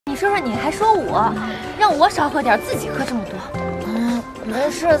你说说你，还说我，让我少喝点，自己喝这么多。没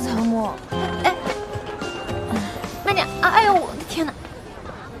事，曹木。哎，慢点啊！哎呦，我的天哪！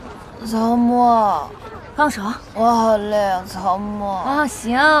曹木，放手！我好累啊，曹木。啊，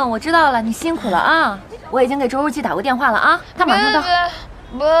行，我知道了，你辛苦了啊！我已经给周书记打过电话了啊，他马上到。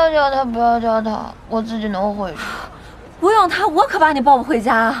不要叫他，不要叫他，我自己能回去。不用他，我可把你抱不回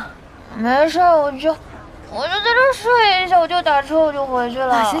家。没事，我就在这睡一下，我就打车，我就回去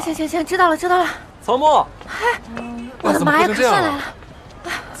了。行，知道了。曹木，嗨，我的妈呀，可算来了！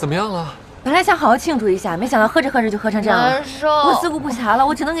怎么样了？本来想好好庆祝一下，没想到喝着喝着就喝成这样了。难受，我自顾不暇了，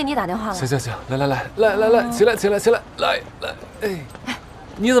我只能给你打电话了。行，来，起来，来，哎，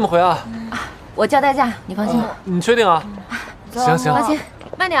你怎么回啊？我叫代驾，你放心。你确定啊？行，放心，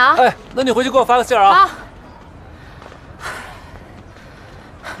慢点啊。哎，那你回去给我发个信儿啊。好。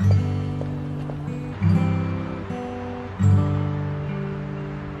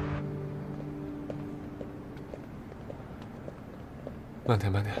慢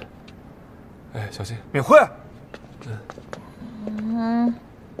点，哎，小心！敏慧，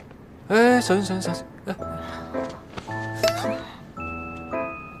哎，小心！哎，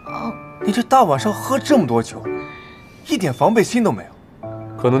你这大晚上喝这么多酒，一点防备心都没有。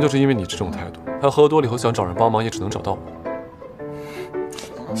可能就是因为你这种态度，他喝多了以后想找人帮忙，也只能找到我。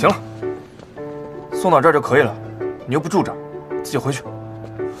行了，送到这儿就可以了，你又不住这儿，自己回去。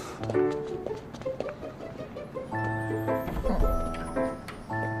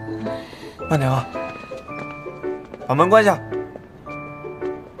慢点啊，把门关下。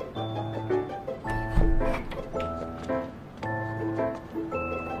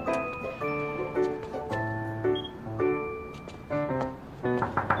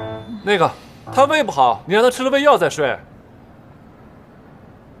那个，他胃不好，你让他吃了胃药再睡。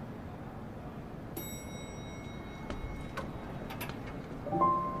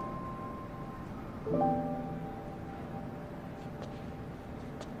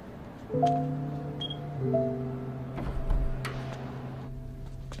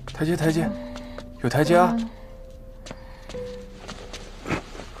台阶，有台阶啊！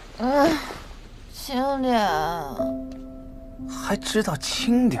轻点，还知道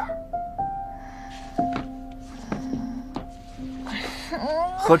轻点儿。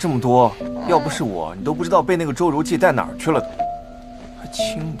喝这么多，要不是我，你都不知道被那个周如记带哪儿去了都。还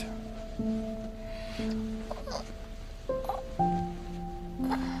轻点儿。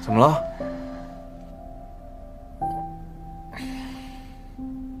怎么了？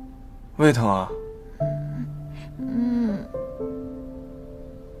胃疼啊？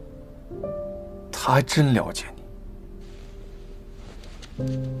他还真了解你。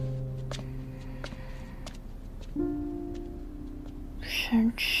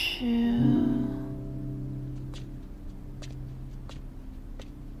生气。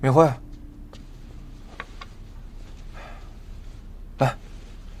敏慧，来，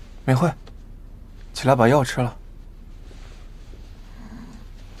敏慧，起来把药吃了。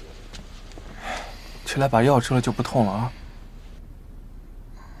起来把药吃了就不痛了啊！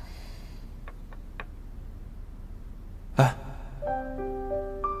来，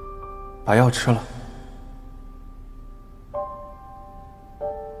把药吃了。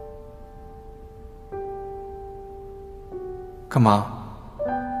干嘛？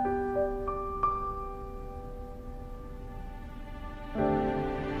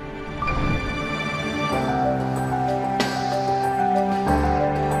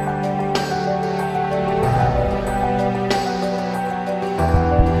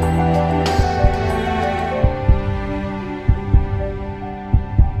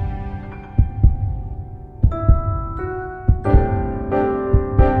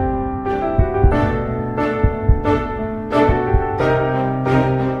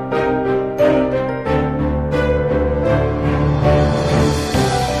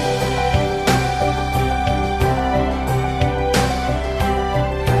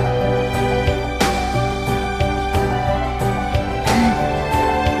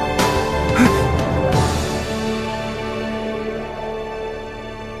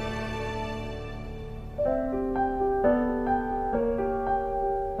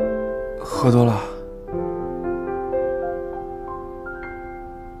喝多了。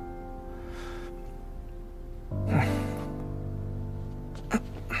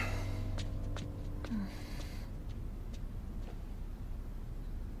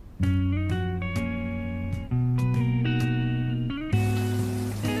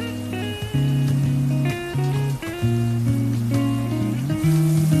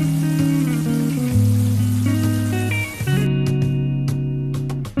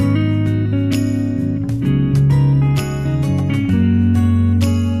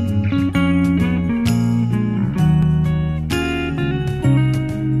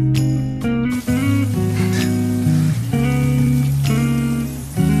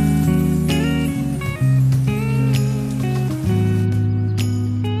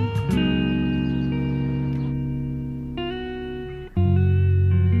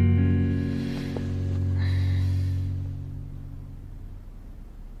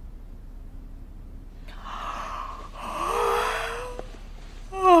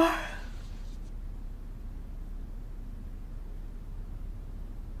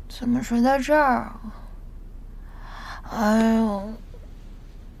怎么睡在这儿啊？哎呦，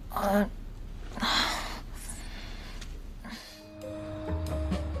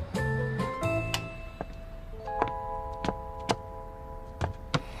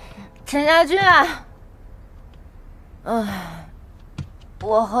陈家俊，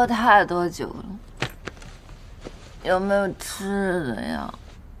我喝太多酒了，有没有吃的呀？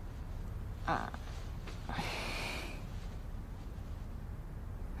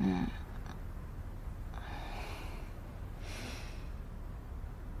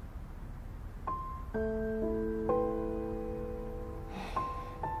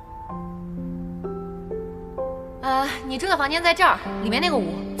你住的房间在这儿，里面那个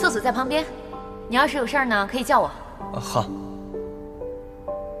屋，厕所在旁边。你要是有事儿呢，可以叫我。好。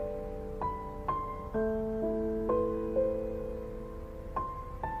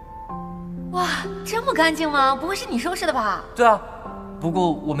哇，这么干净吗？不会是你收拾的吧？对啊，不过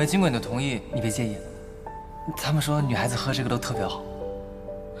我没经过你的同意，你别介意。他们说女孩子喝这个都特别好。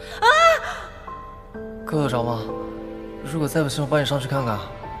啊！够得着吗？如果再不行，我帮你上去看看。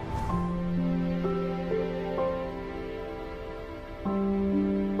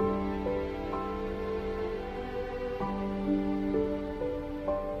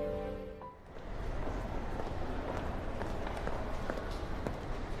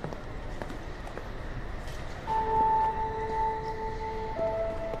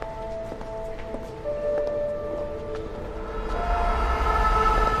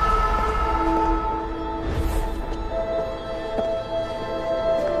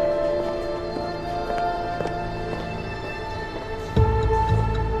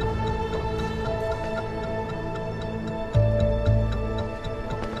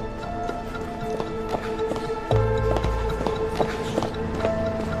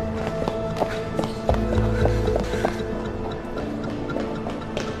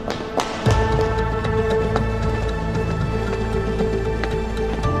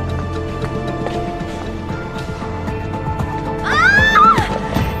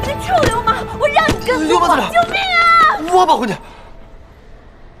流氓怎么？救命啊！我保护你。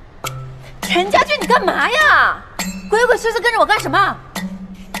陈家俊，你干嘛呀？鬼鬼祟祟跟着我干什么？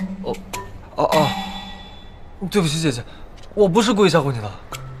对不起姐姐，我不是故意吓唬你的。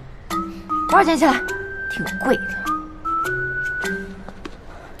多少钱起来？挺贵的。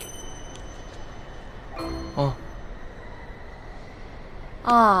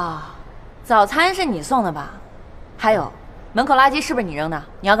早餐是你送的吧？还有，门口垃圾是不是你扔的？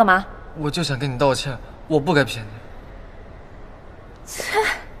你要干嘛？我就想跟你道歉，我不该骗你。切！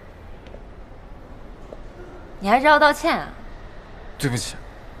你还知道道歉啊？对不起，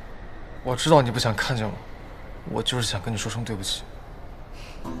我知道你不想看见我，我就是想跟你说声对不起。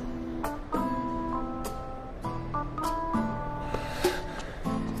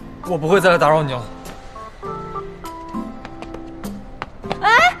我不会再来打扰你了。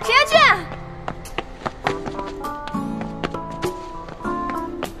哎，陈家俊！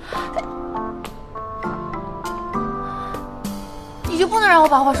你就不能让我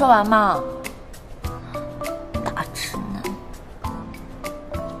把话说完吗？大直男！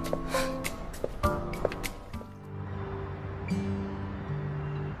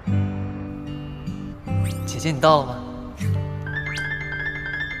姐姐，你到了吗？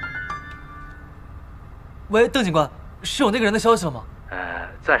喂，邓警官，是有那个人的消息了吗？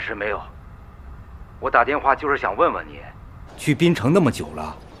暂时没有。我打电话就是想问问你，去滨城那么久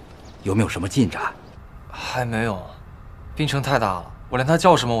了，有没有什么进展？还没有，滨城太大了，我连他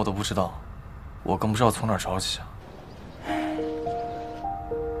叫什么我都不知道，我更不知道从哪儿找起啊。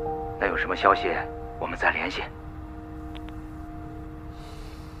那有什么消息，我们再联系。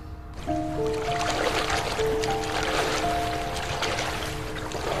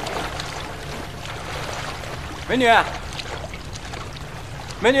美女，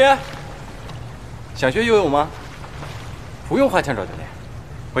美女，想学游泳吗？不用花钱找教练，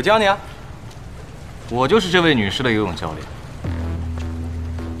我教你啊。我就是这位女士的游泳教练。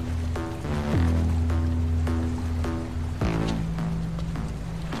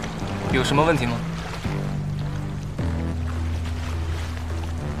有什么问题吗？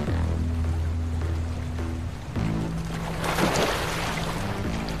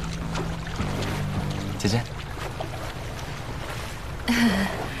姐姐，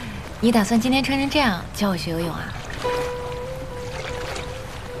你打算今天穿成这样教我学游泳啊？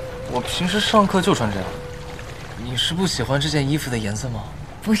我平时上课就穿这样。你是不喜欢这件衣服的颜色吗？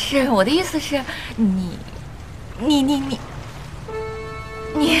不是，我的意思是，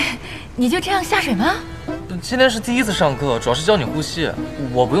你就这样下水吗？今天是第一次上课，主要是教你呼吸，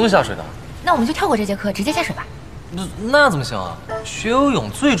我不用下水的。那我们就跳过这节课，直接下水吧。那怎么行啊？学游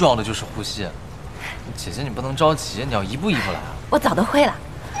泳最重要的就是呼吸。姐姐，你不能着急，你要一步一步来啊。我早都会了。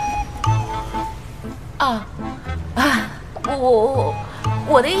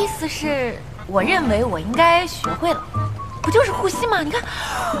我的意思是，我认为我应该学会了，不就是呼吸吗？你看，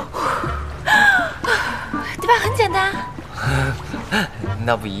对吧？很简单。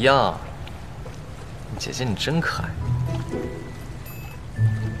那不一样。姐姐，你真可爱。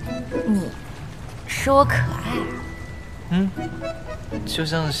你说我可爱？就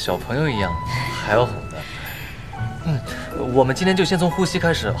像小朋友一样，还要哄的。我们今天就先从呼吸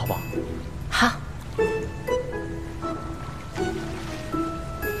开始，好不好？好，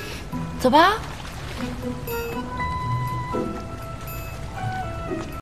走吧。